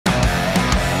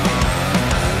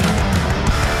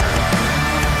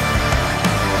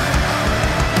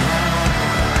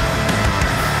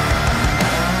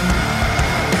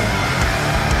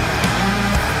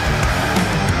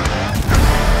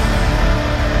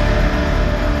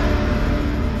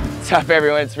What's up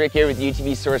everyone, it's Rick here with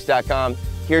UTVSource.com.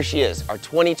 Here she is, our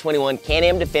 2021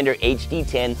 Can-Am Defender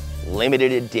HD10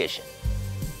 Limited Edition.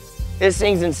 This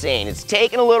thing's insane. It's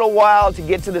taken a little while to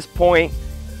get to this point,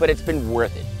 but it's been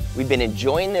worth it. We've been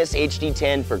enjoying this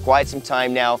HD10 for quite some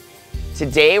time now.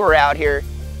 Today we're out here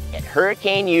at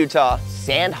Hurricane, Utah,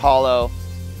 Sand Hollow,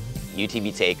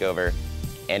 UTV takeover,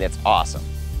 and it's awesome.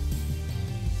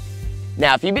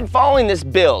 Now, if you've been following this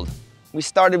build, we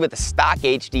started with a stock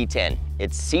HD10.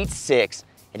 It seats 6,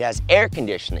 it has air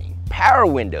conditioning, power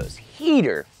windows,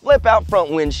 heater, flip out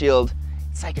front windshield.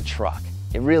 It's like a truck,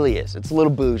 it really is. It's a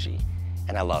little bougie,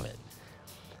 and I love it.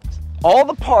 All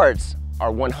the parts are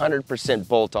 100%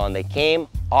 bolt-on. They came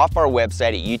off our website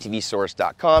at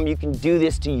utvsource.com. You can do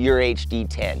this to your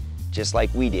HD10, just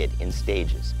like we did in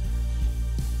stages.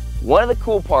 One of the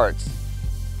cool parts,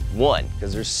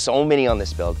 because there's so many on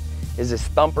this build, is this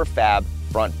Thumper Fab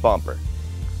front bumper.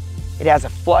 It has a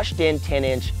flushed-in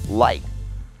 10-inch light.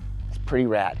 It's pretty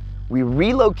rad. We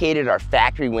relocated our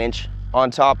factory winch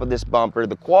on top of this bumper.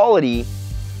 The quality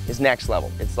is next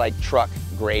level. It's like truck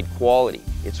grade quality.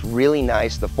 It's really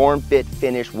nice. The form, fit,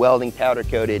 finish, welding, powder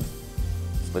coated.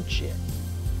 It's legit.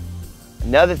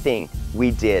 Another thing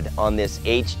we did on this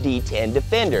HD10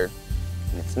 Defender,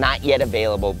 and it's not yet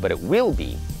available, but it will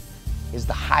be, is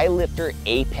the High Lifter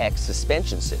Apex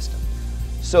suspension system.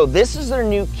 So this is their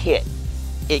new kit.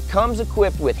 It comes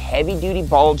equipped with heavy-duty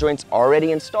ball joints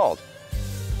already installed.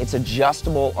 It's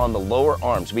adjustable on the lower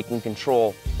arms. We can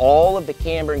control all of the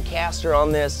camber and caster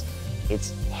on this.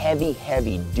 It's heavy,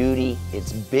 heavy duty.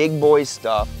 It's big boy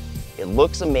stuff. It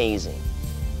looks amazing.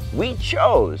 We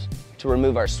chose to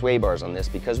remove our sway bars on this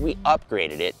because we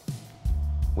upgraded it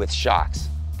with shocks.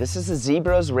 This is the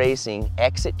Zebras Racing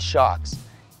Exit shocks.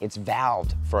 It's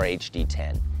valved for our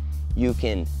HD10. You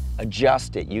can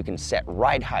adjust it, you can set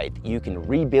ride height, you can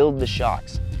rebuild the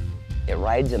shocks. It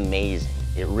rides amazing.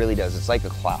 It really does. It's like a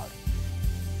cloud.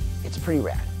 It's pretty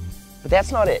rad. But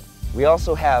that's not it. We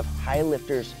also have High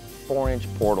Lifter's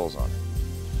 4-inch portals on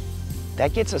it.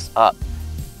 That gets us up.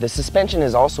 The suspension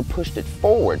has also pushed it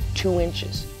forward 2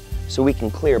 inches so we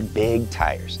can clear big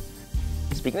tires.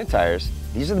 Speaking of tires,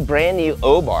 these are the brand new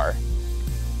O-Bar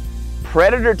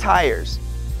Predator tires,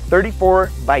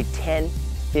 34 by 10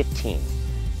 15.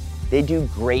 They do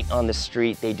great on the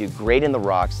street. They do great in the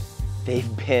rocks. They've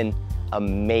been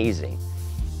amazing.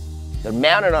 They're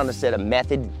mounted on a set of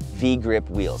Method V-grip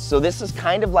wheels. So this is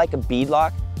kind of like a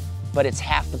beadlock, but it's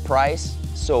half the price.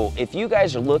 So if you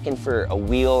guys are looking for a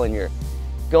wheel and you're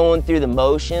going through the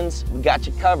motions, we got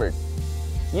you covered.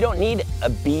 You don't need a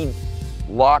bead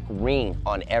lock ring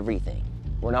on everything.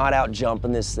 We're not out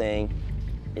jumping this thing.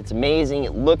 It's amazing,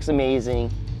 it looks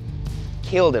amazing.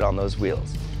 Killed it on those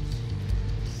wheels.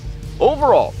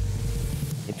 Overall,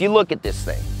 if you look at this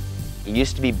thing, it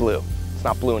used to be blue. It's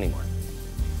not blue anymore.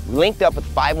 We linked up with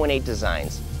 518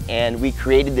 Designs and we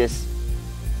created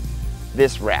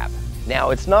this wrap. Now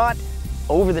it's not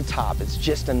over the top, it's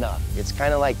just enough. It's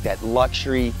kind of like that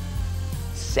luxury,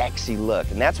 sexy look,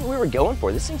 and that's what we were going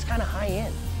for. This thing's kind of high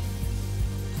end.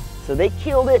 So they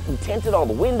killed it and tinted all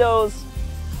the windows.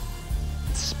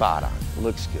 It's spot on, it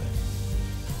looks good.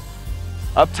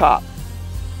 Up top,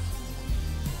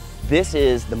 this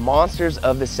is the Monsters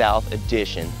of the South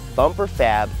Edition Thumper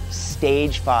Fab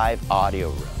Stage 5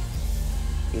 audio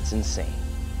roof. It's insane.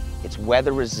 It's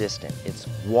weather resistant, it's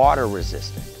water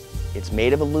resistant, it's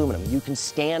made of aluminum, you can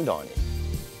stand on it.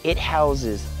 It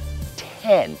houses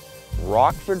 10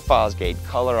 Rockford Fosgate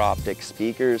color optic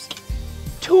speakers.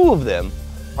 2 of them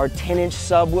are 10-inch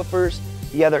subwoofers.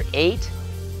 The other 8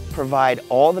 provide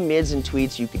all the mids and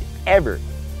tweets you could ever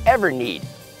need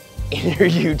in your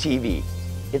UTV.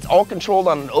 It's all controlled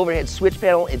on an overhead switch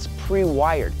panel. It's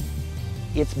pre-wired.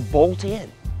 It's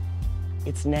bolt-in.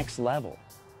 It's next level.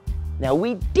 Now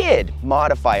we did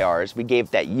modify ours. We gave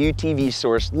that UTV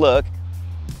Source look.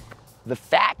 The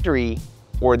factory,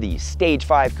 or the Stage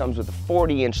 5, comes with a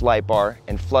 40-inch light bar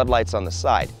and floodlights on the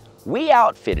side. We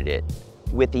outfitted it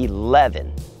with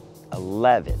 11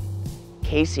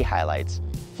 Casey Highlights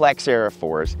Flex Era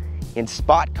 4s in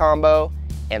spot combo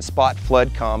and spot flood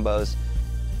combos.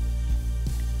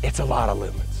 It's a lot of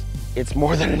lumens. It's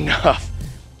more than enough.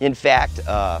 In fact,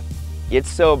 it's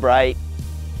so bright,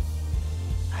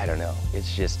 I don't know.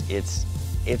 It's just,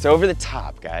 it's over the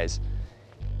top, guys.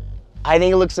 I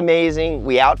think it looks amazing.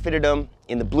 We outfitted them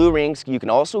in the blue rings. You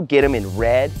can also get them in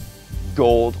red,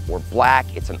 gold, or black.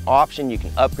 It's an option. You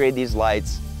can upgrade these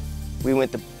lights. We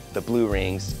went the blue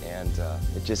rings, and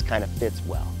it just kind of fits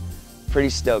well.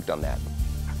 Pretty stoked on that.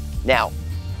 Now,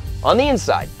 on the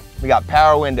inside, we got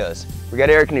power windows. We got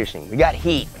air conditioning, we got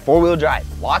heat, 4-wheel drive,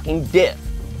 locking diff,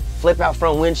 flip out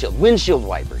front windshield, windshield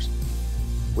wipers,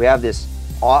 We have this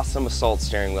awesome Assault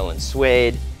steering wheel in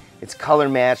suede. It's color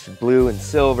matched with blue and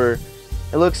silver.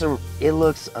 It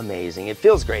looks amazing. It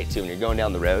feels great too when you're going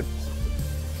down the road.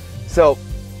 So,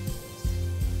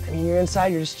 I mean, you're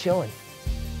inside, you're just chilling.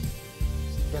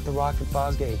 You got the Rockford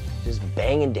Fosgate just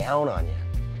banging down on you.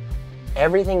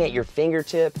 Everything at your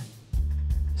fingertip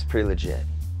is pretty legit.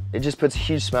 It just puts a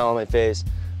huge smile on my face.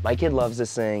 My kid loves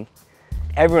this thing.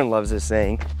 Everyone loves this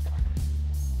thing.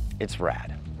 It's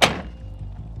rad.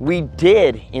 We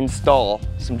did install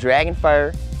some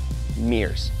Dragonfire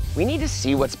mirrors. We need to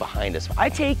see what's behind us.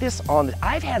 I've had this on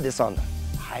the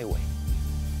highway,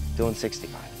 doing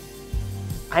 65.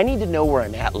 I need to know where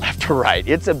I'm at, left or right.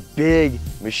 It's a big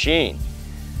machine.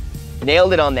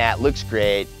 Nailed it on that, looks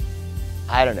great.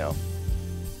 I don't know.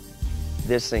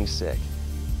 This thing's sick.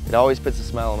 It always puts a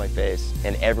smile on my face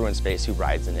and everyone's face who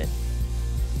rides in it.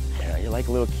 I don't know, you're like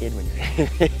a little kid when you're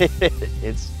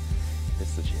it's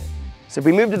legit. So if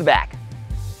we move to the back,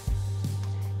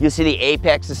 you'll see the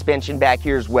Apex suspension back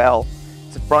here as well.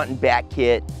 It's a front and back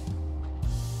kit.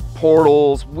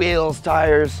 Portals, wheels,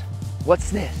 tires. What's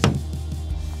this?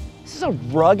 This is a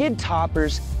rugged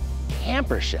toppers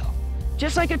camper shell.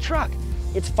 Just like a truck.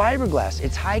 It's fiberglass,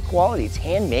 it's high quality, it's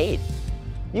handmade.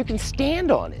 You can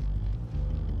stand on it.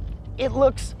 It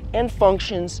looks and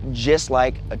functions just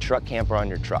like a truck camper on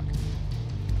your truck.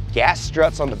 Gas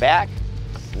struts on the back,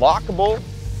 lockable.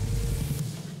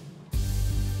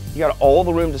 You got all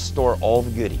the room to store all the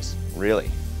goodies,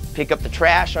 really. Pick up the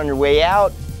trash on your way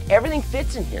out. Everything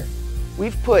fits in here.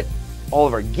 We've put all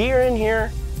of our gear in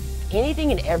here.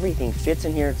 Anything and everything fits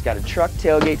in here. It's got a truck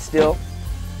tailgate still.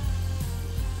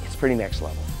 It's pretty next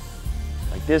level.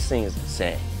 Like, this thing is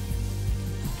insane.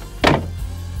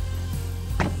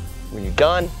 When you're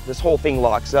done, this whole thing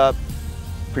locks up.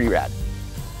 Pretty rad.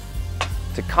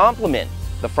 To complement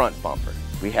the front bumper,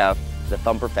 we have the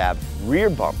Thumper Fab rear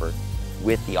bumper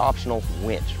with the optional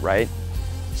winch, right?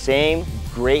 Same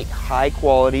great high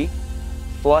quality,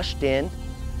 flushed in,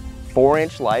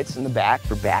 4-inch lights in the back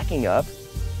for backing up.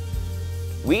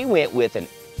 We went with an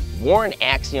Warren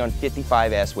Axion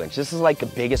 55S winch. This is like the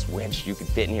biggest winch you could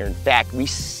fit in here. In fact, we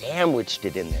sandwiched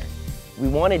it in there. We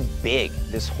wanted big.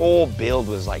 This whole build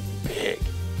was like big.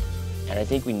 And I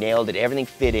think we nailed it. Everything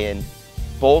fit in,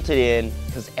 bolted in,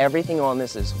 because everything on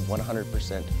this is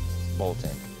 100% bolt in.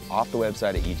 Off the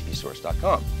website at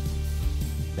utvsource.com.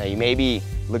 Now you may be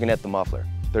looking at the muffler.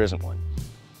 There isn't one.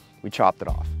 We chopped it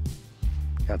off.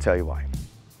 I'll tell you why.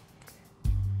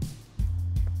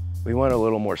 We want a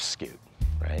little more scoot,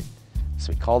 right?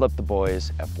 So we called up the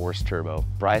boys at Force Turbo.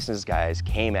 Bryce and his guys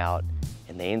came out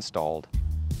and they installed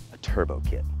a turbo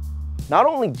kit. Not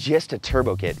only just a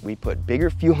turbo kit, we put bigger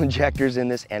fuel injectors in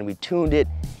this and we tuned it.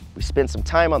 We spent some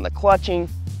time on the clutching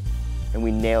and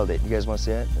we nailed it. You guys want to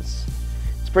see it? It's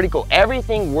pretty cool.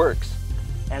 Everything works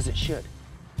as it should.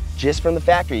 Just from the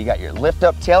factory, you got your lift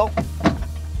up tail,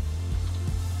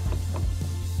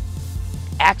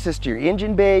 access to your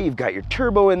engine bay, you've got your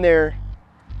turbo in there.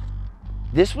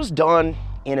 This was done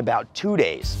in about 2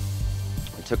 days.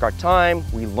 We took our time,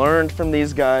 we learned from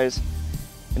these guys,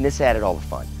 and this added all the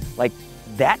fun. Like,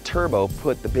 that turbo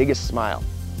put the biggest smile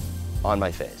on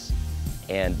my face.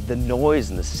 And the noise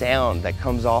and the sound that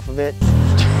comes off of it,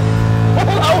 that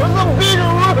was a bigger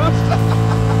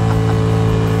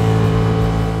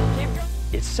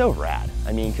roof! It's so rad.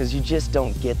 I mean, because you just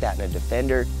don't get that in a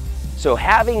Defender. So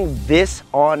having this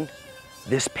on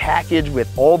this package with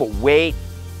all the weight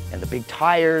and the big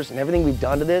tires and everything we've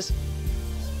done to this,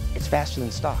 it's faster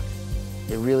than stock.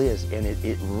 It really is, and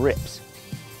it rips.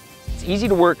 It's easy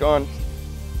to work on.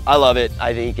 I love it.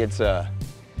 I think it's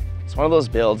one of those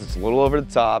builds. It's a little over the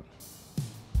top,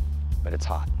 but it's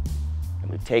hot.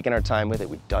 And we've taken our time with it.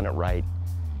 We've done it right.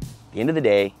 At the end of the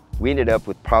day, we ended up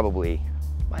with probably,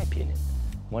 in my opinion,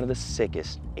 one of the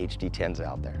sickest HD10s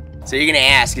out there. So you're gonna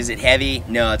ask, is it heavy?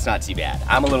 No, it's not too bad.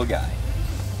 I'm a little guy.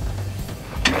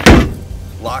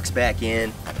 Locks back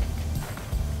in,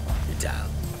 you're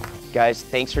dialed. Guys,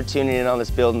 thanks for tuning in on this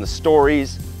build and the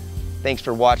stories. Thanks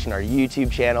for watching our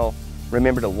YouTube channel.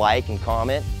 Remember to like and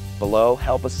comment below,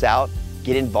 help us out.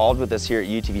 Get involved with us here at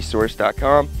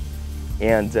utvsource.com.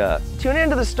 And tune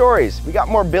into the stories. We got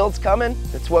more builds coming.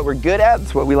 That's what we're good at.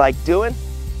 That's what we like doing.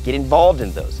 Get involved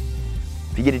in those.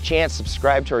 If you get a chance,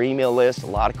 subscribe to our email list. A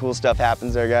lot of cool stuff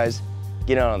happens there, guys.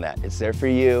 Get on that. It's there for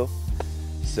you.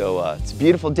 So it's a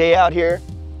beautiful day out here.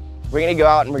 We're gonna go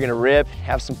out and we're gonna rip,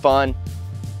 have some fun.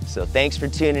 So thanks for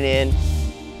tuning in.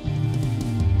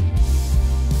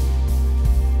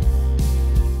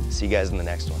 See you guys in the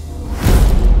next one.